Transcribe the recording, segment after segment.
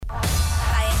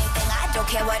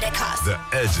care what it costs. The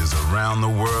edges around the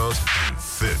world in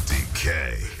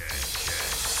 50K.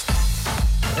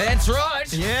 That's right.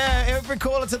 Yeah, every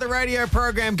caller to the radio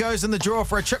program goes in the draw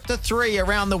for a trip to 3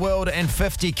 around the world and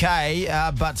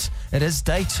 50K. But it is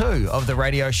day 2 of the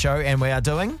radio show, and we are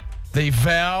doing The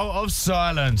Vow of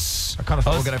Silence. I kind of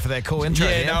thought we were going to for that cool intro.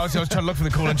 Yeah, no, I was trying to look for the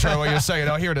cool intro while you were saying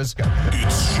it. Oh, here it is.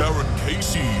 It's Sharyn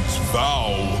Casey's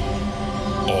Vow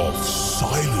of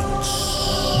Silence.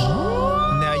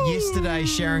 Now, yesterday,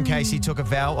 Sharyn Casey took a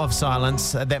vow of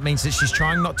silence. That means that she's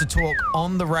trying not to talk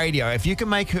on the radio. If you can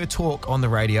make her talk on the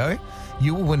radio,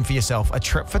 you will win for yourself a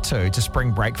trip for 2 to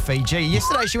Spring Break Fiji.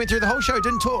 Yesterday, she went through the whole show,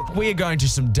 didn't talk. We are going to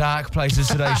some dark places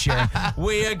today, Sharon.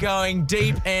 We are going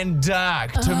deep and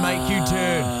dark to make you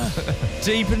turn.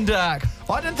 Deep and dark.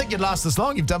 I didn't think you'd last this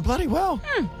long. You've done bloody well.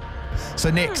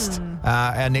 So next,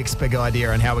 our next big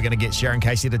idea on how we're going to get Sharyn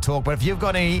Casey to talk. But if you've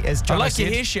got any, as Jono I like said,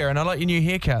 your hair, Sharon. I like your new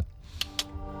haircut.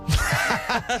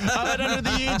 I don't know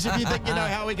the edge if you think you know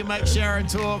how we can make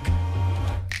Sharyn talk.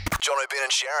 Jono, Ben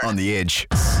and Sharyn on the edge.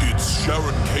 It's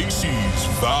Sharyn Casey's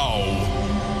Vow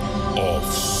of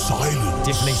Silence.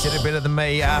 Definitely said it better than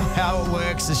me. How it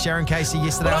works is Sharyn Casey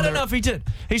yesterday. But I don't know if he did.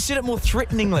 He said it more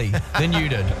threateningly than you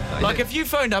did. Like if you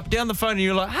phoned up down the phone and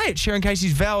you're like, hey, it's Sharyn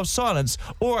Casey's Vow of Silence,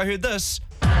 or I heard this.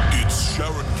 It's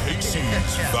Sharyn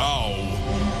Casey's Vow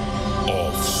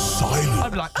of Silence.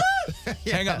 I'd be like, oh!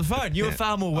 Hang up the phone. You were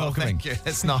far more welcoming. Thank you.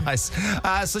 That's nice.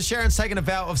 So Sharon's taken a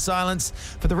vow of silence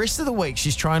for the rest of the week.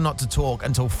 She's trying not to talk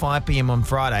until 5 p.m. on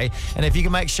Friday. And if you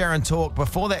can make Sharyn talk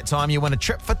before that time, you win a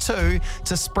trip for 2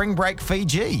 to Spring Break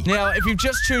Fiji. Now, if you've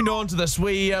just tuned on to this,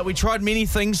 we tried many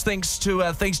things thanks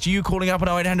to you calling up on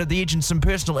 0800 The Edge and some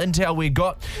personal intel we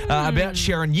got about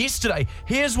Sharyn yesterday.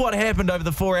 Here's what happened over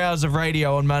the 4 hours of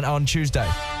radio on Tuesday.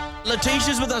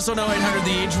 Letitia's with us on 0800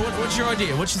 The Edge. What's your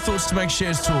idea? What's your thoughts to make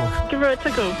Shar's talk? Give her a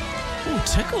tickle. Oh,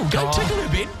 tickle. Go tickle her,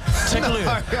 Ben. Tickle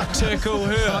her. Tickle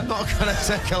her. I'm not going to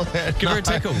tickle her. Give her a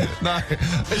tickle. No.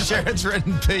 Sharon's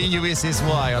written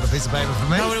P-U-S-S-Y on a piece of paper for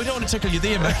me. No, we don't want to tickle you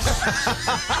there, mate.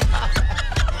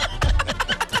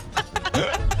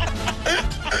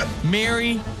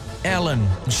 Mary Ellen,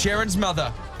 Sharon's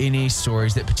mother. Any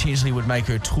stories that potentially would make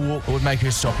her talk or would make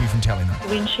her stop you from telling them?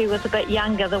 When she was a bit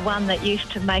younger, the one that used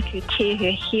to make her tear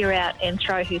her hair out and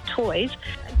throw her toys.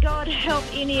 God help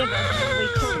any of us. We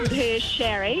called her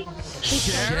Sherry.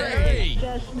 Sherry!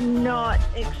 Just not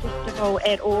acceptable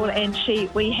at all, and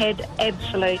we had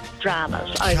absolute dramas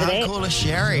over Can't that. call her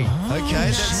Sherry. Okay,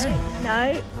 that's...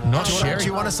 No. Not Sherry. Do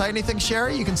you want to say anything,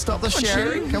 Sherry? You can stop the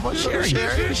Sherry. Come on, Sherry.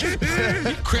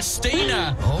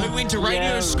 Christina, who went to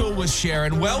radio school with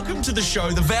Sharon. Welcome to the show,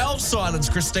 The Vow of Silence,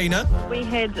 Christina. We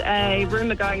had a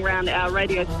rumour going around our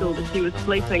radio school that she was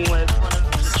sleeping with one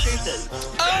of the tutors.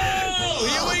 Oh,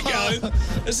 here we go.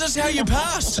 Is this how you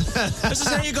passed? This is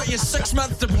how you got your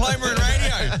 6-month diploma in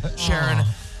radio. Sharon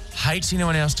hates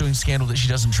anyone else doing scandal that she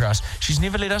doesn't trust. She's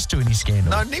never let us do any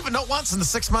scandal. No, never, not once in the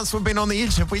 6 months we've been on the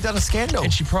edge have we done a scandal.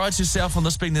 And she prides herself on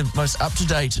this being the most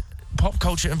up-to-date pop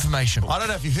culture information. I don't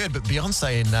know if you've heard, but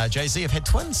Beyonce and Jay-Z have had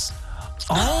twins.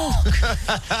 Oh,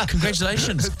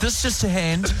 congratulations. This just to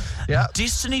hand. Yeah.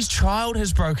 Destiny's Child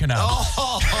has broken up.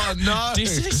 Oh, no.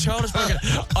 Destiny's Child has broken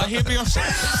up. I hear Beyonce.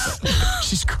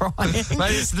 She's crying.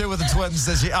 Maybe it's to do with the twins.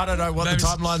 I don't know what Maybe the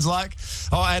timeline's like.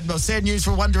 Oh, and sad news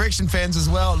for One Direction fans as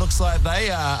well. It looks like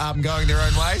they are going their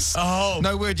own ways. Oh.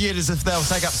 No word yet as if they'll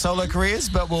take up solo careers,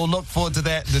 but we'll look forward to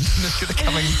that in the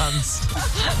coming months.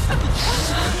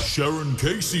 Sharyn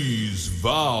Casey's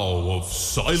Vow of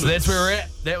Silence. So that's where we're at.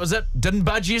 That was it. Didn't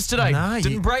budge yesterday. No,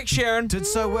 Didn't break, Sharon. Did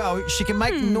so well. She can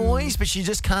make noise, but she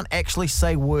just can't actually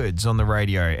say words on the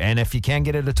radio. And if you can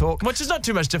get her to talk... Which is not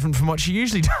too much different from what she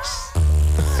usually does.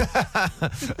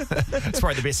 It's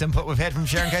probably the best input we've had from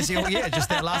Sharyn Casey all year, just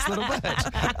that last little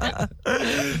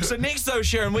bit. So next though,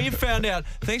 Sharon, we have found out,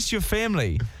 thanks to your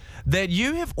family, that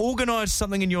you have organised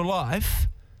something in your life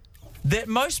that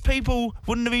most people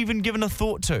wouldn't have even given a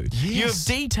thought to. Yes. You have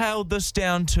detailed this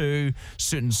down to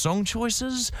certain song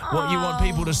choices, what you want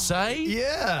people to say.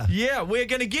 Yeah. Yeah, we're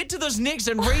going to get to this next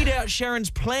and read out Sharon's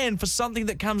plan for something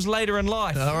that comes later in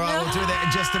life. All right, we'll do that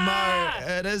in just a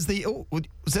mo. It is the... Oh,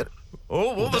 was that...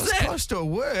 Oh, what was that? Close to a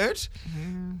word.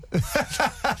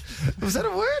 Was that a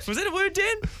word? Was that a word,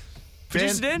 Dan?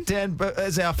 Producer Dan? Dan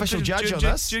is our official judge on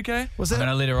this. You okay? Was I'm that?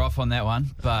 going to let her off on that one,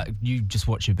 but you just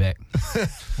watch your back.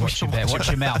 Watch your back. Watch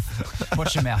your mouth.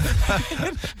 Watch your mouth.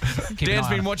 Dan's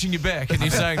been watching your back and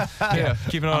he's saying, yeah,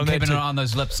 keep an eye on that keeping too. an eye on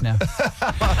those lips now.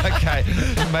 Okay,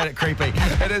 made it creepy.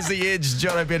 It is The Edge,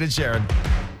 Jono, Ben and Sharyn.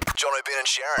 Jono, Ben and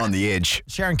Sharyn on the Edge.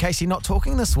 Sharyn Casey not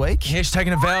talking this week. Yeah, she's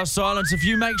taking a vow of silence. If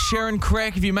you make Sharyn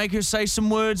crack, if you make her say some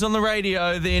words on the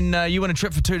radio, then you win a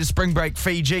trip for two to Spring Break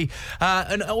Fiji.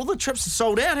 And all the trips are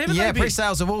sold out, haven't they? Yeah, Ben?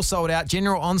 pre-sales have all sold out.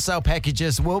 General on-sale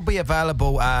packages will be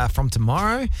available from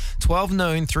tomorrow, 12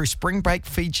 noon, through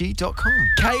springbreakfiji.com.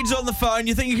 Cade's on the phone.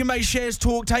 You think you can make Shaz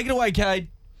talk? Take it away, Cade.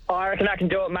 I reckon I can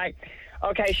do it, mate.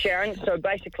 Okay, Sharyn, so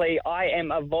basically I am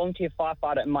a volunteer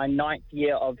firefighter in my 9th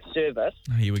year of service.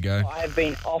 Here we go. I have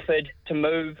been offered to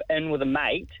move in with a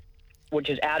mate,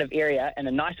 which is out of area, in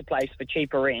a nicer place for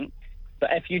cheaper rent.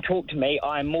 But if you talk to me,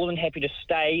 I'm more than happy to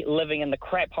stay living in the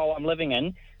crap hole I'm living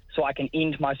in so I can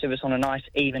end my service on a nice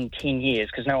even 10 years,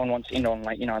 because no one wants to end on,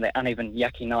 like, that uneven,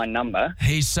 yucky 9 number.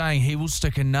 He's saying he will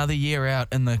stick another year out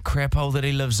in the crap hole that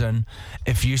he lives in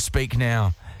if you speak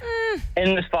now.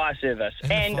 In this fire service.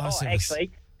 Service.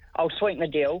 Actually, I'll sweeten the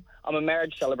deal. I'm a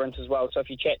marriage celebrant as well, so if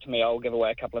you chat to me, I'll give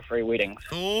away a couple of free weddings.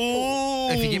 Ooh.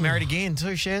 If you get married again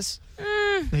too, Shaz,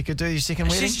 he could do your second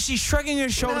wedding. She's shrugging her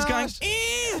shoulders going,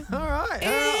 All right.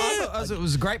 I thought it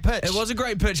was a great pitch. It was a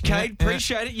great pitch, Kate. Yeah.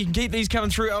 Appreciate it. You can keep these coming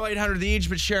through 0800 The Edge,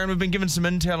 but Sharyn, we've been given some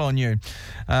intel on you.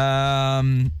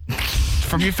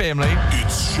 From your family.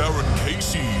 It's Sharyn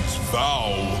Casey's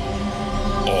vow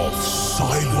of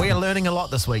silence. We are learning a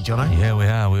lot this week, Jono. Yeah, we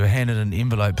are. We were handed an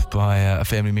envelope by a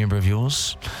family member of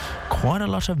yours. Quite a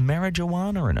lot of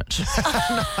marijuana in it.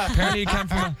 Apparently you come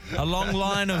from a long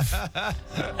line of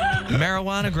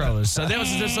marijuana growers. So that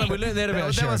was just like we learned that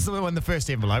about That was Sharyn. the first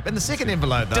envelope. And the second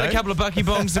envelope, though. Did a couple of bucky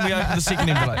bongs and we opened the second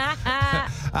envelope.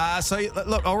 So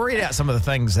look, I'll read out some of the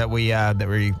things that we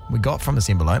got from this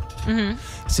envelope.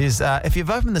 Mm-hmm. It says, if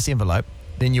you've opened this envelope,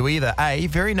 then you're either A,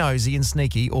 very nosy and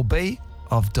sneaky, or B,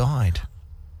 I've died.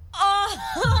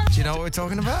 Oh. Do you know what we're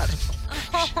talking about? Do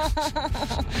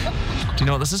you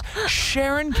know what this is?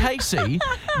 Sharyn Casey,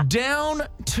 down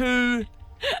to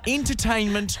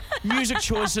entertainment, music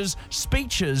choices,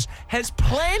 speeches, has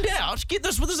planned out, get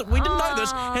this, we didn't know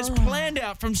this, has planned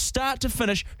out from start to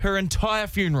finish her entire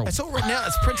funeral. It's all written out.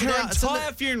 It's printed Her out.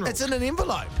 entire funeral. It's in an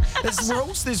envelope. There's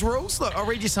rules. There's rules. Look, I'll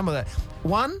read you some of that.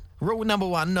 Rule number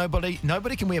one, nobody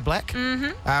can wear black.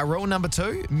 Mm-hmm. Rule number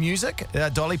 2, music.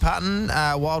 Dolly Parton,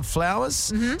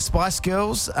 Wildflowers, Spice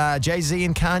Girls, Jay-Z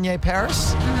and Kanye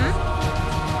Paris.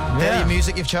 They're your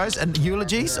music you've chose. And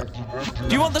eulogies. Do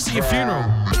you want this at your funeral?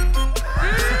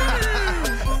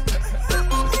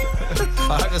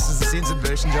 I hope this is the censored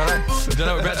version, Jono. I don't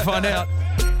know, we're about to find out.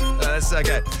 That's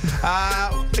okay.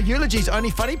 Eulogies, only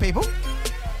funny people.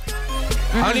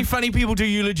 Only funny people do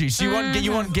eulogies. So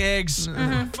you want gags.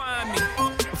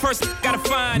 First, gotta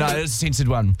find. No, it's a censored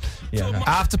one. Yeah. No.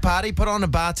 After party, put on a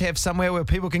bar tab somewhere where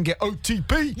people can get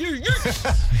OTP.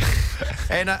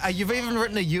 And you've even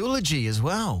written a eulogy as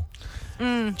well.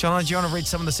 Jono, do you want to read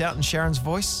some of this out in Sharyn's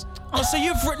voice? Oh, so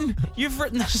you've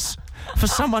written this for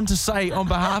someone to say on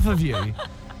behalf of you.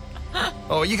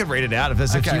 Oh, you could read it out if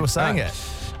you were saying it.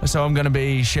 So I'm going to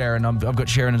be Sharyn. I've got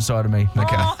Sharyn inside of me.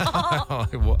 Okay.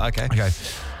 Okay.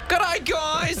 G'day,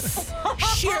 guys.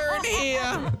 Sharyn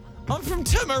here. I'm from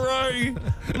Timaru.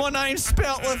 My name's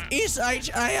spelt with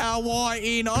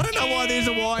S-H-A-R-Y-N. I don't know why there's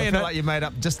a Y I in feel it. like you made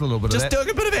up just a little bit Just of that. doing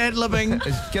a bit of ad-libbing.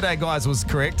 G'day, guys, was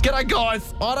correct. G'day,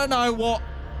 guys. I don't know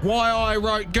why I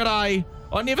wrote g'day.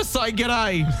 I never say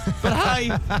g'day. But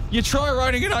hey, you try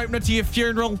writing an opener to your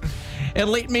funeral and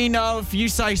let me know if you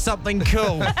say something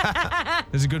cool.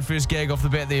 There's a good first gag off the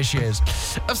bat there, Shaz.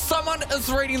 If someone is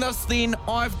reading this, then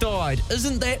I've died.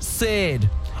 Isn't that sad?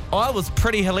 I was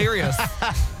pretty hilarious.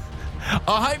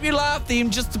 I hope you laughed them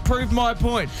just to prove my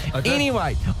point. Okay.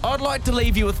 Anyway, I'd like to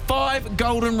leave you with 5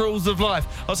 golden rules of life.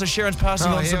 Also, Sharon's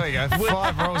passing on Here some... we go.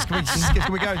 5 rolls. Can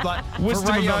we go like Wisdom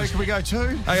for radio? advice. Can we go 2?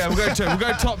 Okay, we'll go 2. We'll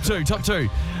go top 2. Top 2.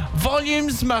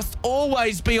 Volumes must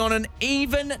always be on an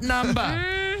even number.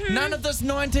 None of this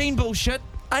 19 bullshit.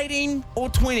 18 or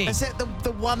 20. Is that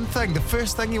the one thing, the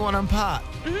first thing you want to impart?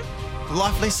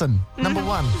 Life lesson, number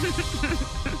 1.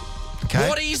 Okay.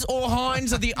 Whatties or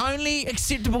Heinz are the only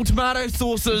acceptable tomato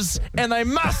sauces, and they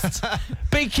must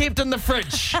be kept in the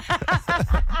fridge.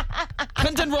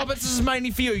 Clinton Roberts, this is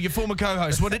mainly for you, your former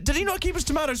co-host. Did he not keep his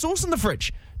tomato sauce in the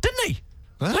fridge? Didn't he?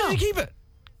 Oh. Where did he keep it?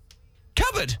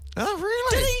 Cupboard. Oh,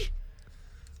 really?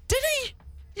 Did he?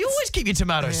 You always keep your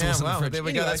tomato sauce in the fridge. There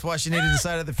we go. Anyway. That's why she needed to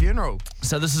say it at the funeral.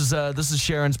 So this is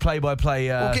Sharon's play-by-play.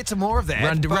 We'll get to more of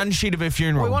that. Run sheet of her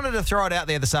funeral. We wanted to throw it out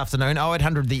there this afternoon.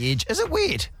 0800 The Edge. Is it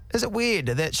weird? Is it weird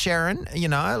that Sharyn,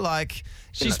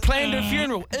 She's planned her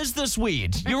funeral. Is this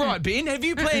weird? You're right, Ben. Have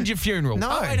you planned your funeral?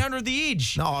 No. 0800 The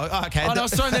Edge. No, okay. I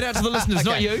was throwing that out to the listeners,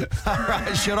 not you. All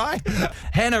right, should I?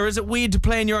 Hannah, is it weird to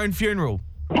plan your own funeral?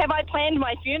 Have I planned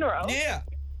my funeral? Yeah.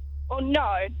 Well,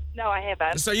 no. No, I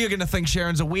haven't. So you're going to think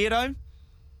Sharon's a weirdo?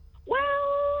 Well,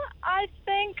 I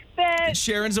think that...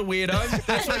 Sharon's a weirdo.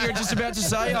 That's what you're just about to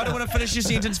say. I don't want to finish your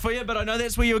sentence for you, but I know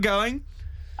that's where you're going.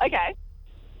 Okay.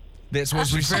 That's what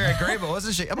She's very agreeable,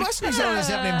 isn't she? Most New Zealanders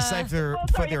haven't even saved for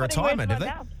their retirement, have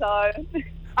they? So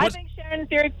I think Sharon's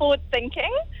very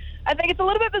forward-thinking. I think it's a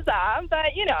little bit bizarre,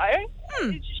 but, you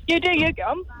know, you do you,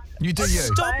 girl. You do you.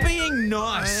 Stop being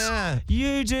nice. Yeah.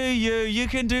 You do you. You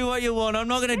can do what you want. I'm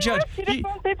not going to judge. She just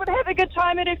wants people to have a good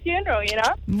time at her funeral, you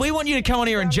know? We want you to come on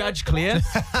here and judge, Claire.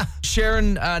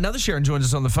 Sharon, another Sharon joins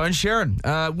us on the phone. Sharon,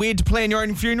 weird to plan your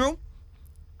own funeral?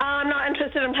 I'm not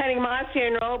interested in planning my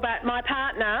funeral, but my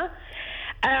partner,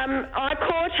 I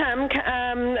caught him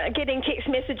getting text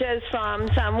messages from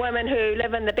some women who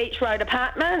live in the Beach Road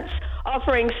apartments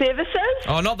offering services.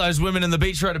 Oh, not those women in the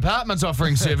Beach Road apartments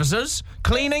offering services.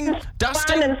 Cleaning,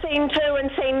 dusting. One and scene 2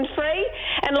 and scene 3.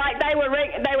 And like they were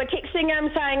texting him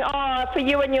saying, oh, for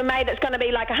you and your mate it's going to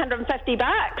be like $150.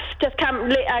 Just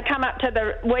come up to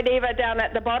the whatever down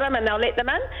at the bottom and they'll let them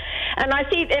in. And I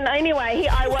said, and anyway,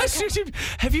 I woke him.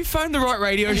 Have you phoned the right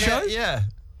radio show? Yeah.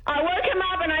 I woke him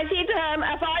up and I said to him,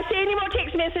 if I see any more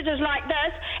text messages like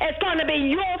this, it's going to be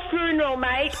your funeral,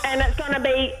 mate, and it's going to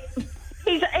be...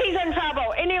 He's in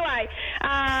trouble. Anyway,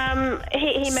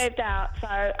 he moved out, so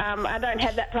I don't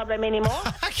have that problem anymore.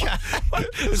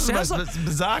 Sounds like a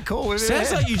bizarre call.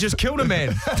 Sounds like you just killed a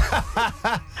man.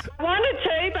 I wanted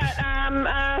to,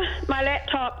 but my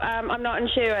laptop, I'm not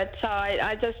insured, so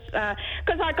I just...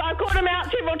 Because I called him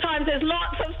out several times. There's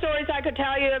lots of stories I could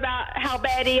tell you about how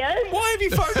bad he is. Why have you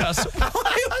phoned us? Why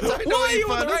are you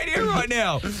on the radio right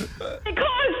now?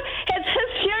 Because it's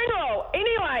his funeral.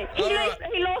 Anyway,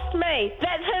 he lost me.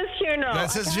 That's his funeral.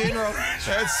 That's his funeral.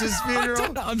 That's his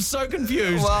funeral. I'm so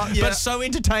confused, Well, yeah. but so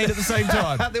entertained at the same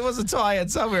time. There was a tie-in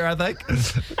somewhere, I think.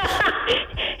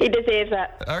 He deserves it.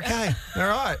 Okay, all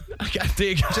right. Okay, there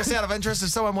you go. Just out of interest, if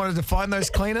someone wanted to find those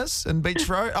cleaners in Beach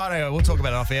Road, I don't know, we'll talk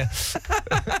about it off here.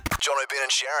 Jono, Ben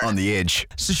and Sharon on the edge.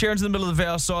 So Sharon's in the middle of the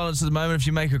vow of silence at the moment. If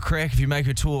you make her crack, if you make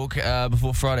her talk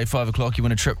before Friday, 5 o'clock, you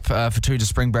win a trip for 2 to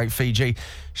Spring Break, Fiji.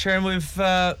 Sharon, we've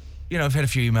I've had a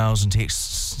few emails and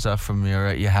texts and stuff from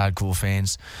your hardcore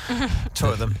fans. Two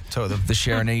of them. The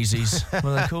Sharoneesies. What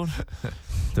are they called?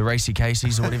 The Racy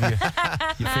Caseys or whatever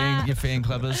your fan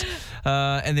club is.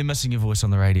 And they're missing your voice on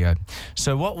the radio.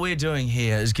 So what we're doing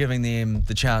here is giving them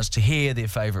the chance to hear their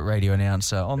favourite radio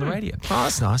announcer on the radio. Oh,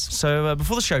 that's nice. So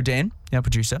before the show, Dan, our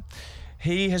producer,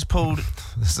 he has pulled...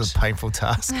 This is a painful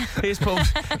task. He's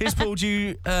pulled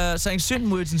you saying certain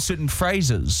words and certain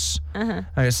phrases.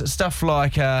 Okay, so stuff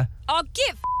like... Oh, get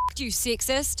f***ed, you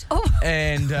sexist. Oh.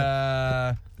 And...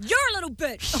 You're a little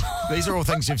bitch. These are all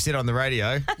things you've said on the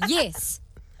radio. Yes.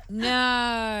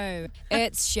 No.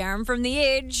 It's Sharon from the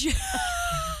Edge.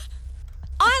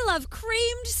 I love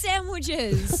creamed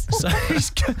sandwiches. So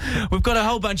we've got a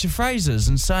whole bunch of phrases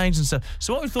and sayings and stuff.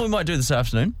 So what we thought we might do this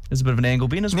afternoon is a bit of an angle,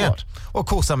 Ben, is what? Or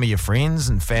call some of your friends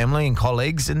and family and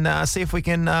colleagues and see if we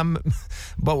can,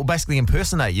 basically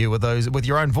impersonate you with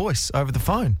your own voice over the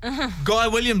phone. Guy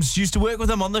Williams used to work with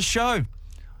him on this show.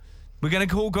 We're going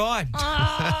to call Guy.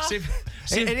 At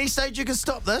any stage you can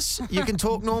stop this. You can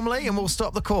talk normally and we'll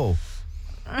stop the call.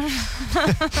 All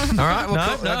right,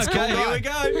 let's call okay, Guy. here we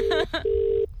go.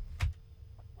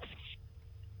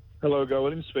 Hello, Guy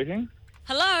Williams speaking.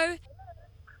 Hello.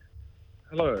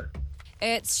 Hello.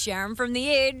 It's Sharon from the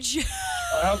Edge.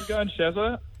 How's it going,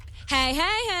 Shazza?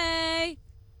 Hey.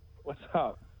 What's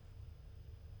up?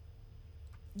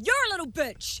 You're a little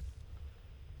bitch.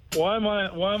 Why am I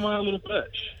a little bitch?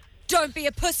 Don't be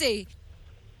a pussy.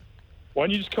 Why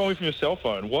don't you just call me from your cell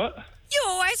phone? What? You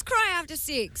always cry after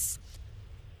sex.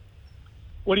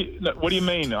 What do you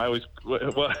mean? I always what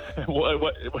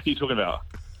are you talking about?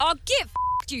 Oh, get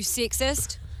f***ed, you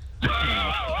sexist.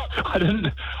 I don't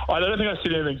think I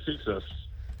said anything sexist.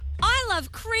 I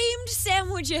love creamed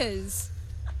sandwiches.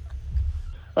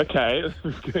 Okay,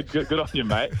 good on you,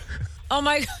 mate. Oh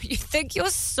my God, you think you're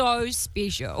so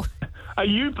special. Are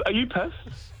you pissed?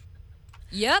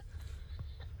 Yep.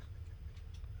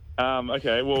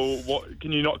 Okay, well, what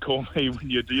can you not call me when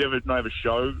do you ever have a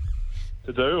show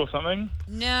to do or something?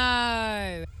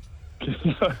 No.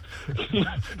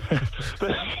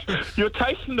 You're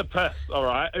taking the piss, all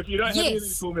right? If you don't have anything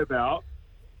to call me about,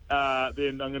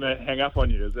 then I'm going to hang up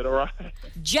on you. Is that all right?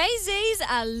 Jay-Z's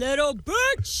a little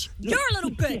bitch. You're a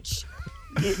little bitch.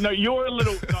 No, you're a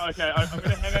little... No, okay, I'm going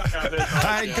to hang up now.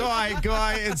 Hey,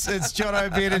 Guy, it's Jono,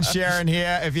 Ben and Sharon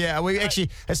here.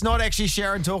 It's not actually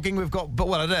Sharon talking. We've got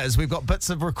bits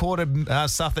of recorded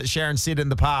stuff that Sharon said in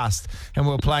the past, and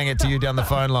we're playing it to you down the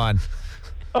phone line.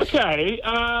 Okay,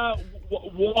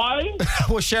 Why?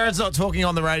 Well, Sharon's not talking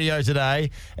on the radio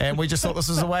today, and we just thought this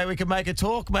was a way we could make her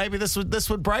talk. Maybe this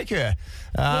would break her.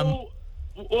 Well,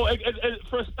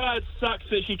 for a start, it sucks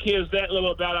that she cares that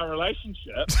little about our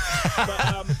relationship. But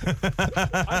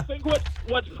I think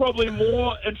what's probably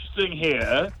more interesting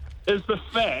here is the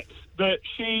fact that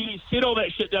she said all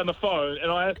that shit down the phone,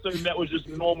 and I assume that was just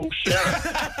normal Sharon.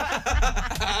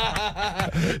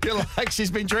 You're like, she's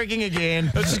been drinking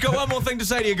again. I've just got one more thing to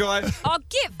say to you, guys. Oh,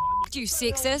 get f***ed, you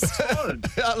sexist.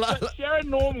 But Sharon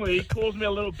normally calls me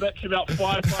a little bitch about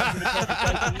 5 times in a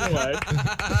conversation anyway.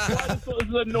 So I just thought this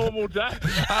was a normal day.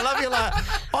 I love you. Like,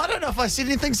 I don't know if I said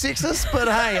anything sexist, but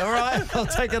hey, all right, I'll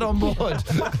take it on board.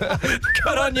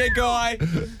 Good on you, Guy.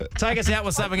 Take us out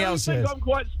with something else. I think Yes. I'm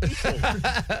quite special.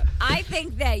 I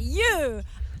think that you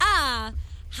are...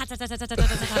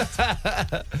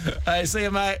 Hey, see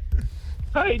you, mate.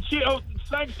 Hey,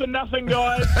 thanks for nothing,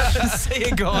 guys. See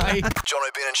you, Guy.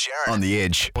 Jono, Ben and Sharon on the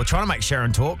Edge. We're trying to make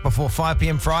Sharon talk before 5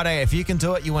 p.m. Friday. If you can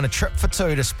do it, you want a trip for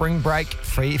two to spring break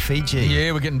free Fiji.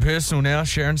 Yeah, we're getting personal now.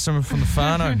 Sharon, someone from the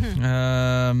whānau.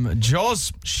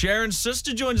 Joz, Sharon's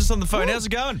sister, joins us on the phone. How's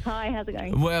it going? Hi, how's it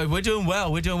going? Well, we're doing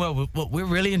well. We're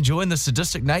really enjoying the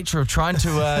sadistic nature of trying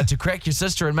to crack your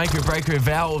sister and make her break her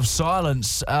vow of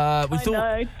silence. I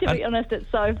know, to be honest, it's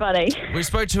so funny. We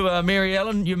spoke to Mary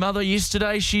Ellen, your mother, yesterday.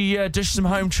 She dished some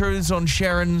home truths on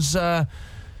Sharon's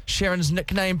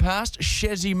nickname past.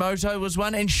 Shazimoto was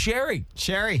one, and Sherry.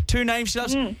 Sherry. Two names she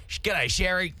loves. G'day,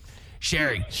 Sherry.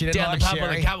 Sherry. She didn't down like the pub Sherry.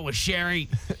 with a couple with Sherry.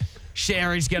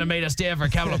 Sherry's going to meet us down for a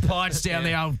couple of pints down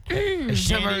the old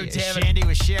Timaru Tavern. Shandy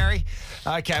with Sherry.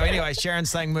 Okay, well, anyway,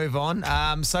 Sharon's saying move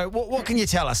on. So what can you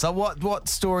tell us? So what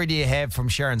story do you have from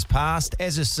Sharon's past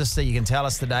as a sister you can tell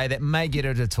us today that may get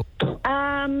her to talk?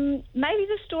 Maybe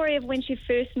the story of when she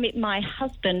first met my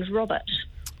husband, Robert.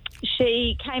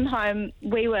 She came home,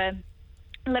 we were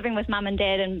living with mum and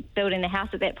dad and building the house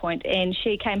at that point, and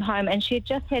she came home and she had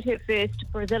just had her first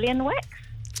Brazilian wax.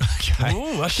 Okay.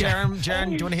 Ooh, okay. Sharon, do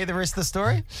you want to hear the rest of the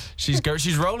story? She's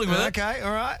rolling with it. Okay,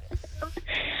 all right.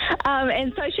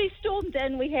 And so she stormed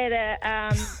in. We had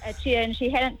a chair, and she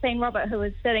hadn't seen Robert, who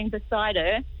was sitting behind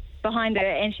her,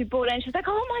 and she brought in. She's like,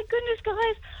 "Oh my goodness,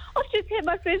 guys, I've just had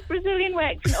my first Brazilian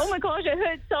wax, and oh my gosh, it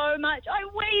hurt so much. I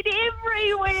weed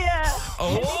everywhere." Oh.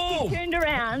 And then she turned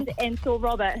around and saw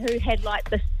Robert, who had like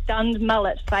the stunned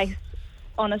mullet face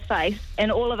on his face,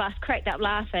 and all of us cracked up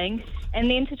laughing. And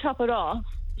then to top it off,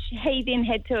 he then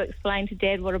had to explain to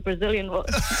Dad what a Brazilian was.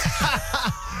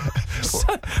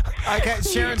 Okay,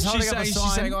 Sharon's holding up a sign.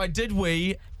 She's saying, I did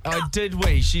wee.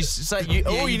 She's saying, you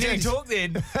nearly talked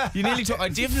then. You nearly talked. I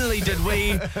definitely did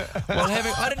wee while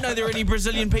having... I didn't know there were any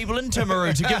Brazilian people in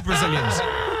Timaru to give Brazilians.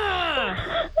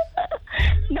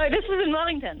 No, this was in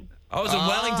Wellington. I was in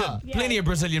Wellington. Yeah. Plenty of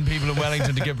Brazilian people in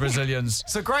Wellington to give Brazilians.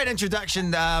 So great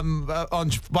introduction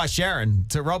by Sharon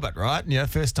to Robert, right? Yeah,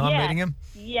 first time meeting him.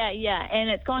 Yeah, and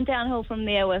it's gone downhill from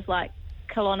there with like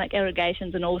colonic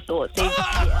irrigations and all sorts. Here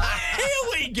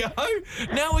we go.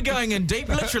 Now we're going in deep,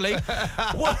 literally.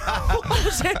 What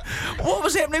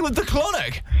was happening with the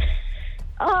colonic?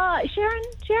 Sharon,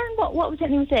 what was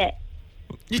happening with that?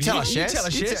 You tell us,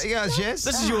 Shaz.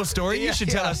 This is your story. You should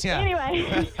tell us. Yeah.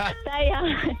 Anyway,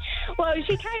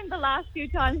 she came the last few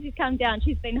times she's come down.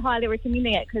 She's been highly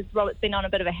recommending it because Robert's been on a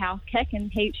bit of a house kick,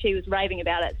 and she was raving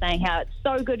about it, saying how it's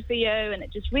so good for you and it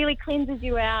just really cleanses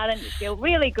you out and you feel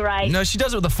really great. No, she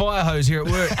does it with a fire hose here at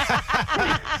work.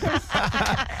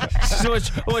 She's always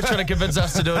trying to convince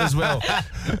us to do it as well.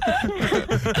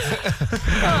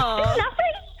 Nothing.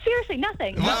 Seriously,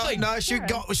 nothing. No, she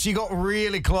got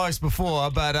really close before,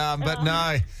 but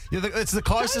no, it's the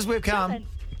closest we've come.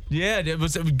 Yeah, it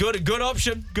was a good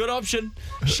option. Good option.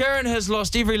 Sharon has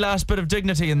lost every last bit of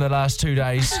dignity in the last 2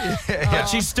 days, but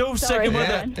she's still sticking with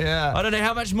it. Yeah. I don't know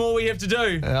how much more we have to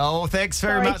do. Oh, thanks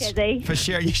very much Shazzy. for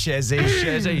sharing your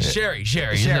Shazzy. Sherry.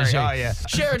 Oh, yeah.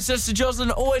 Sharon's sister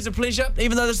Jocelyn, always a pleasure.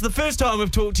 Even though this is the first time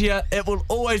we've talked to you, it will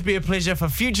always be a pleasure for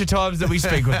future times that we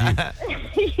speak with you.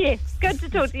 Yes, good to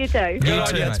talk to you too. Good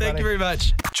on you. Thank you very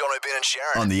much. Jono, Ben and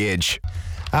Sharon on the Edge.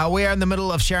 We are in the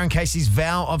middle of Sharon Casey's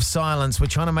vow of silence. We're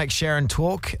trying to make Sharon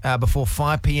talk before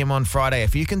 5 p.m. on Friday.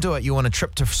 If you can do it, you want a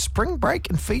trip to spring break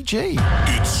in Fiji.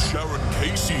 It's Sharon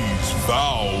Casey's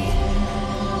vow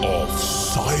of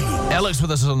silence. Alex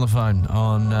with us on the phone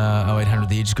on 0800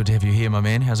 The Edge. Good to have you here, my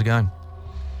man. How's it going?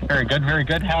 Very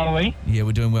good. How are we? Yeah,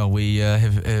 we're doing well. We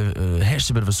have hatched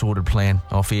a bit of a sorted plan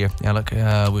off here, Alec.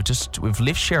 We've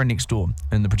left Sharon next door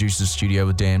in the producer's studio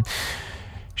with Dan.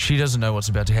 She doesn't know what's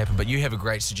about to happen, but you have a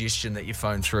great suggestion that you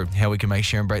phone through, how we can make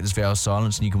Sharyn break this vow of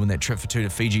silence and you can win that trip for 2 to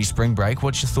Fiji spring break.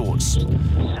 What's your thoughts?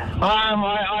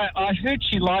 I heard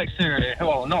she likes her,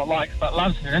 well, not likes, but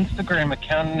loves her Instagram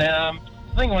account. I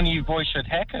think one of you boys should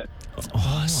hack it.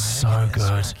 Oh, so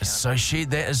good. So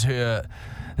that's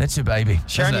her baby.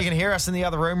 Sharyn, you can hear us in the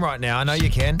other room right now. I know you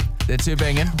can. That's her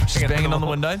banging. She's banging on the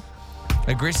window.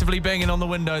 Aggressively banging on the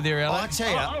window there, Alex. I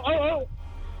tell you.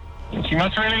 She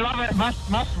must really love it.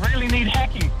 Must really need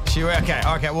hacking.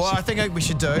 Okay. Well, I think we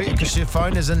should do, because your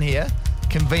phone is in here.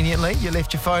 Conveniently, you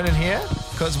left your phone in here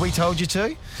because we told you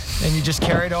to, and you just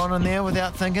carried on in there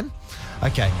without thinking.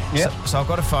 Okay. Yep. So I've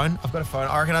got a phone.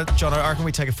 I reckon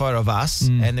we take a photo of us,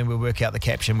 and then we work out the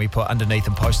caption we put underneath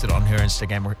and post it on her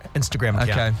Instagram account.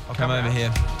 Okay. I'll come over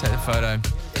here. Take the photo.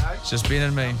 It's just Ben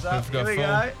and me. Here we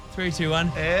go. 3, 2,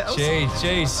 1. Yeah,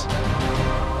 Jeez.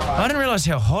 I didn't realise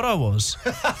how hot I was.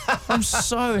 I'm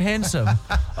so handsome.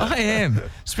 I am.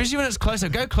 Especially when it's closer.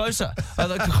 Go closer.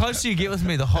 The closer you get with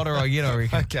me, the hotter I get, I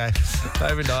reckon. Okay.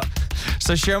 Maybe not.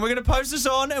 So, Sharyn, we're going to post this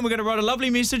on and we're going to write a lovely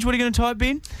message. What are you going to type,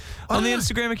 Ben? On the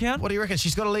Instagram account? What do you reckon?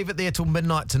 She's got to leave it there till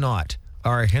midnight tonight,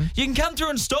 I reckon. You can come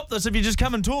through and stop this if you just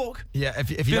come and talk. Yeah,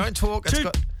 if you don't talk, it's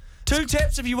got... 2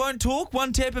 taps if you won't talk,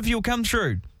 1 tap if you'll come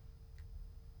through.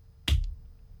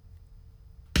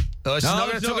 Oh, she's not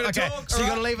going to talk. Okay, so you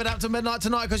got to leave it up to midnight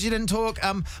tonight because you didn't talk.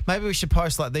 Maybe we should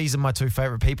post like, these are my 2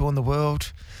 favourite people in the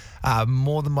world.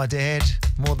 More than my dad,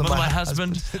 more than my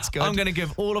husband. It's good. I'm going to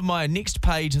give all of my next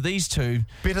pay to these 2.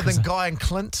 Better than Guy and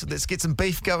Clint. Let's get some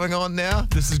beef going on now.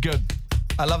 This is good.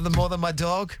 I love them more than my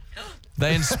dog.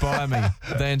 They inspire me.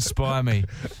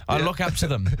 I look up to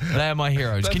them. They are my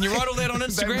heroes. Can you write all that on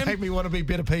Instagram? They make me want to be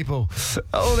better people.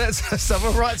 Oh, that's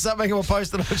someone write something and we'll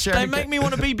post it on Sharyn. They make me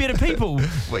want to be better people.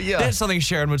 Well, yeah. That's something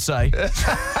Sharyn would say.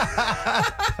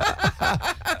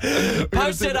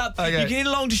 Post it up. Okay. You can head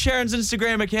along to Sharon's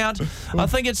Instagram account. I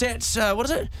think it's at, what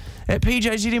is it? At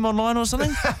PJZM Online or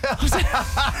something?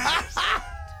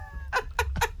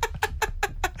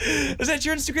 Is that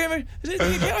your Instagram?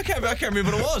 I can't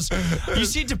remember what it was. You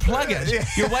said to plug it.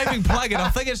 You're waving plug it. I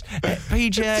think it's at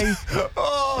PJ.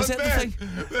 Oh, is that man. the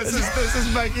thing? This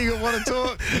is making it want to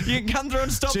talk. You can come through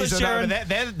and stop this, Sharyn.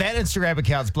 That Instagram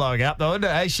account's blowing up, though, isn't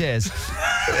it? Hey, Shaz.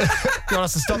 You want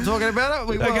us to stop talking about it?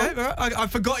 We will. Okay, I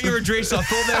forgot your address. I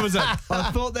thought that was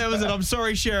it. I'm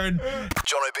sorry, Sharyn.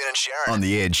 Jono, Ben and Sharyn. On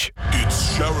the Edge.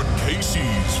 It's Sharyn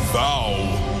Casey's vow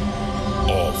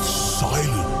of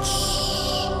silence.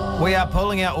 We are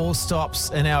pulling out all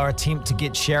stops in our attempt to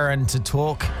get Sharyn to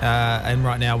talk, and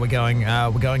right now we're going to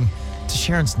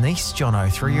Sharon's niece, Jono,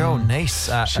 3-year-old niece.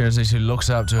 Sharon's niece who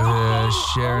looks up to her.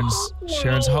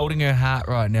 Sharon's holding her heart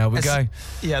right now. We're going.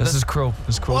 Yeah, this is cruel.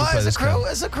 It's cruel to play this game.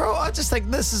 Is it cruel? I just think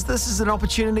this is an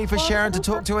opportunity for Sharyn to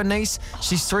talk to her niece.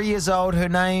 She's 3 years old. Her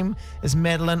name is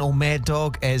Madeline, or Mad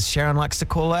Dog, as Sharyn likes to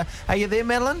call her. Are you there,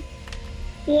 Madeline?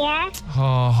 Yeah.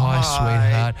 Oh, hi,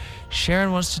 sweetheart.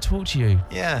 Sharyn wants to talk to you.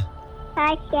 Yeah.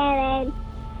 Hi, Sharyn.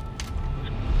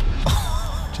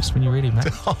 Just when you're ready, mate.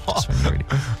 Just when you're ready.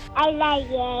 I love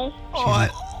you.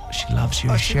 She loves you,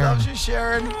 Sharyn. Sharyn. She loves you,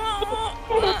 Sharyn.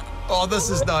 Oh,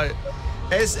 this is no.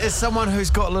 As someone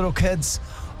who's got little kids,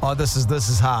 this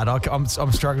is hard. I'm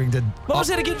struggling to. What was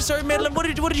that again? Sorry, Madeline. What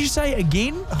did you say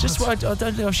again? Just I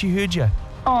don't know if she heard you.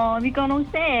 Oh, have you gone all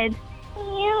sad?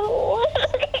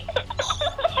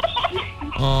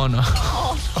 Oh no.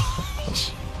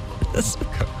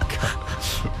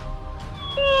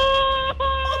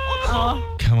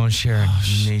 Come on, Sharyn.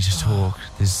 You need to talk.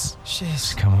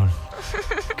 Come on.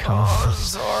 This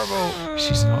is horrible.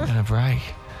 She's not going to break.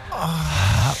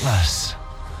 Heartless.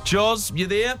 Jaws, you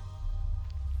there?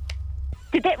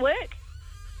 Did that work?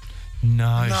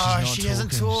 No, she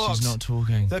hasn't talked. She's not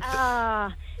talking.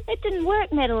 It didn't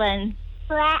work, Madeline.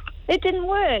 It didn't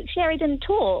work. Sherry didn't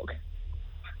talk.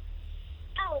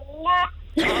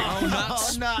 Oh,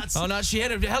 nuts. Oh, nuts. She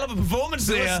had a hell of a performance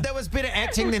there. That was better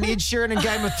acting than Ed Sheeran in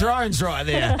Game of Thrones right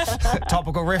there.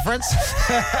 Topical reference.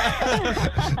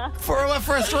 For a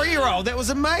 3-year-old, that was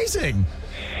amazing.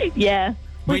 Yeah.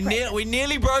 We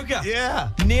nearly broke her.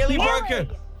 Yeah. Nearly broke her.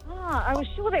 Oh, I was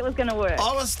sure that was going to work. I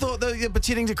always thought that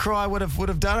pretending to cry would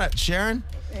have done it, Sharyn.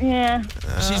 Yeah.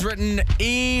 She's written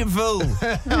evil.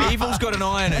 Evil's got an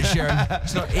I in it, Sharyn.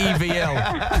 It's not EVL.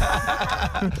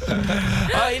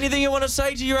 Anything you want to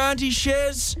say to your auntie,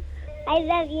 Shaz? I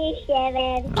love you,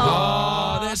 Sharyn.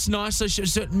 Oh, that's nice. So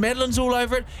Madeline's all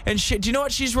over it. And do you know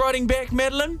what she's writing back,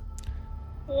 Madeline?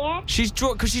 Yeah.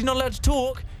 Because she's not allowed to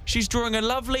talk. She's drawing a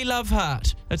lovely love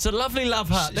heart. It's a lovely love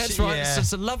heart. That's right. Yeah.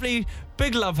 It's a lovely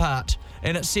big love heart.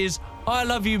 And it says, I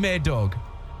love you, Mad Dog.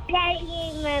 Love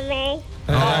you, Mummy.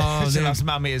 She loves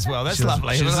Mummy as well. That's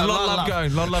lovely. There's a lot of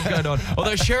love going on.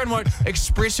 Although Sharyn won't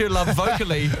express her love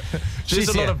vocally, there's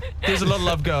a lot of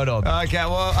love going on. Okay,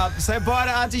 well, say bye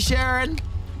to Auntie Sharyn.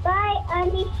 Bye,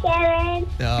 Auntie Sharyn.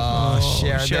 Oh,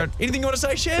 Sharyn. Anything you want to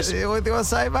say, Shaz? What do you want to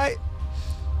say, mate?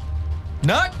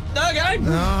 No, okay.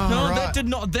 No, right. that did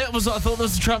not. That was. I thought that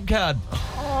was a trump card.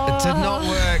 It did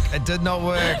not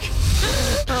work.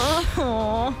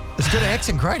 It's good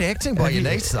acting, great acting by your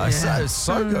niece though.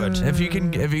 So good. If you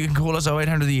can call us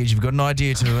 0800 The Edge, you've got an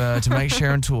idea to make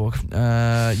Sharyn talk.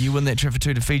 You win that trip for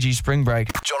two to Fiji spring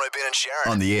break. Jono, Ben and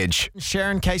Sharyn on The Edge.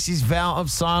 Sharyn Casey's vow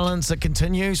of silence, it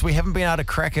continues. We haven't been able to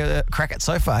crack it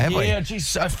so far, have we? Yeah,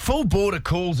 geez, a full board of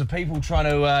calls of people trying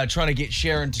to get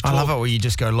Sharyn to talk. I love it when you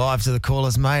just go live to the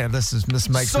callers, mate. This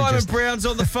makes Simon me just... Brown's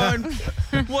on the phone.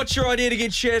 What's your idea to get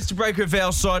Shaz to break her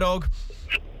vow, Side-Dog?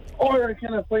 I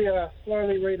reckon if we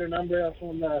slowly read a number out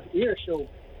on the ear, she'll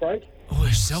break. Oh,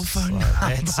 her cell phone.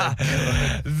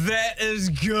 That is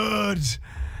good.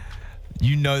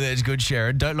 You know that's good,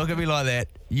 Sharyn. Don't look at me like that.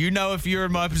 You know if you're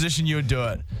in my position, you would do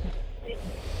it.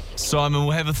 Simon,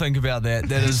 we'll have a think about that.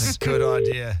 That is a good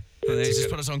idea. He's just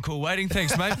put us on call waiting.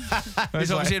 Thanks, mate. He's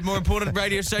obviously had more important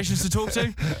radio stations to talk to.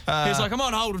 He's like, I'm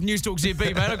on hold with News Talk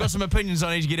ZB, mate. I've got some opinions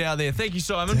I need to get out there. Thank you,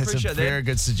 Simon. Appreciate that. That's a very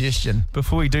good suggestion.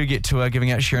 Before we do get to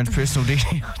giving out Sharyn's personal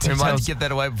details. Remind us to get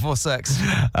that away before 6.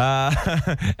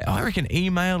 I reckon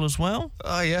email as well.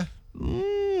 Oh, yeah.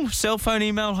 Cell phone,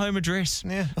 email, home address.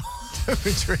 Yeah. Home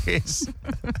address.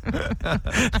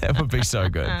 That would be so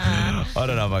good. I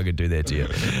don't know if I could do that to you.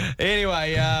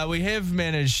 Anyway, we have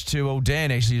managed to, well,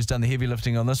 Dan actually has done the heavy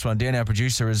lifting on this one. Dan, our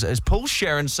producer, is pulled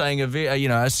Sharyn saying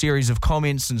a series of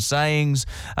comments and sayings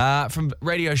from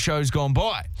radio shows gone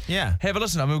by. Yeah. Have a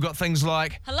listen. I mean, we've got things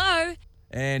like... Hello.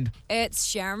 And... It's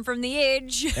Sharyn from The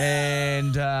Edge.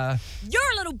 And... You're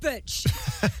a little bitch.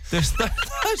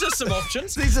 Those are some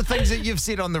options. These are things that you've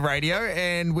said on the radio,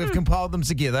 and we've compiled them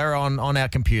together on our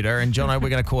computer. And Jono, we're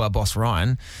going to call our boss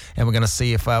Ryan, and we're going to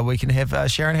see if we can have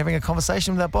Sharyn having a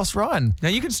conversation with our boss Ryan. Now,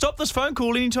 you can stop this phone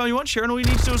call anytime you want, Sharyn. All you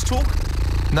need to do is talk.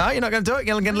 No, you're not going to do it.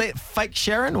 You're going to let fake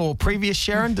Sharyn or previous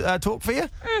Sharyn talk for you?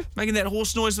 Making that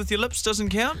horse noise with your lips doesn't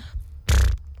count.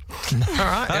 All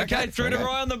right. Okay, through to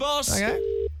Ryan, the boss. Okay.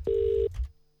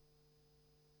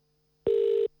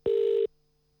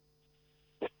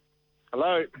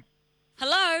 Hello.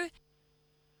 Hello.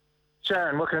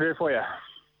 Sharyn, what can I do for you?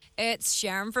 It's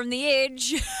Sharyn from The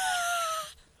Edge.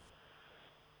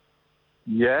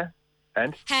 Yeah?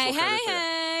 And?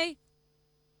 Hey.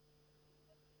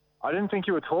 I didn't think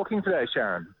you were talking today,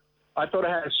 Sharyn. I thought I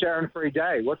had a Sharyn-free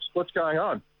day. What's going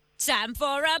on? Time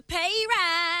for a pay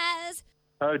rise.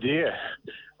 Oh dear.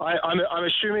 I'm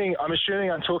assuming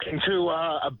I'm talking to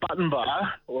a button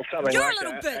bar or something You're like a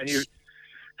little that. bitch.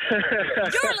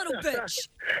 You're a little bitch.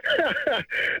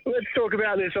 Let's talk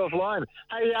about this offline.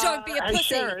 Hey, Don't be a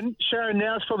pussy. Sharyn,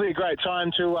 now's probably a great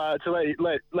time to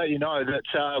let you know that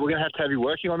we're going to have you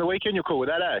working on the weekend. You're cool with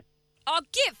that, eh? Oh,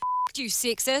 get f***ed, you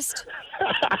sexist.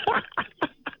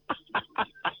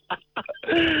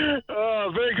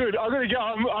 Oh, very good. I've got to go.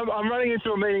 I'm running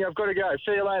into a meeting. I've got to go.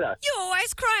 See you later. You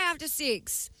always cry after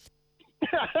sex.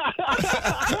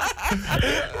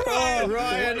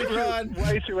 Ryan.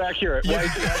 Way too accurate. Way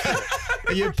too accurate.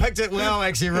 You picked it well,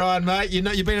 actually, Ryan, mate. You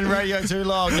know, you've been in radio too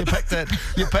long. You picked it.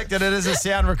 It is a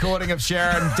sound recording of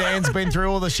Sharyn. Dan's been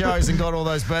through all the shows and got all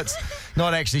those bits.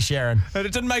 Not actually Sharyn. And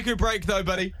it didn't make her break, though,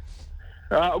 buddy.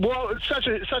 Well, it's such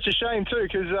a shame, too,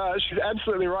 because she's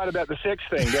absolutely right about the sex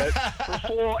thing,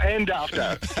 before and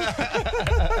after.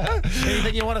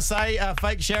 Anything you want to say,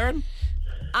 fake Sharyn?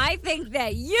 I think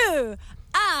that you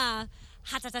are...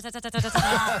 He's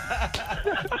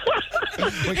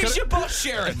your boss,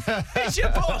 Sharyn. He's your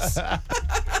boss.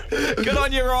 Good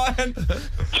on you, Ryan.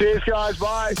 Cheers, guys.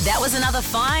 Bye. That was another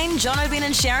fine Jono, Ben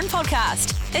and Sharyn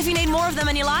podcast. If you need more of them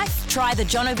in your life, try the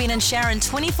Jono, Ben and Sharyn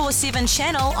 24/7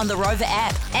 channel on the Rover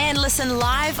app and listen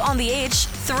live on The Edge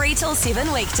 3 till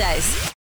 7 weekdays.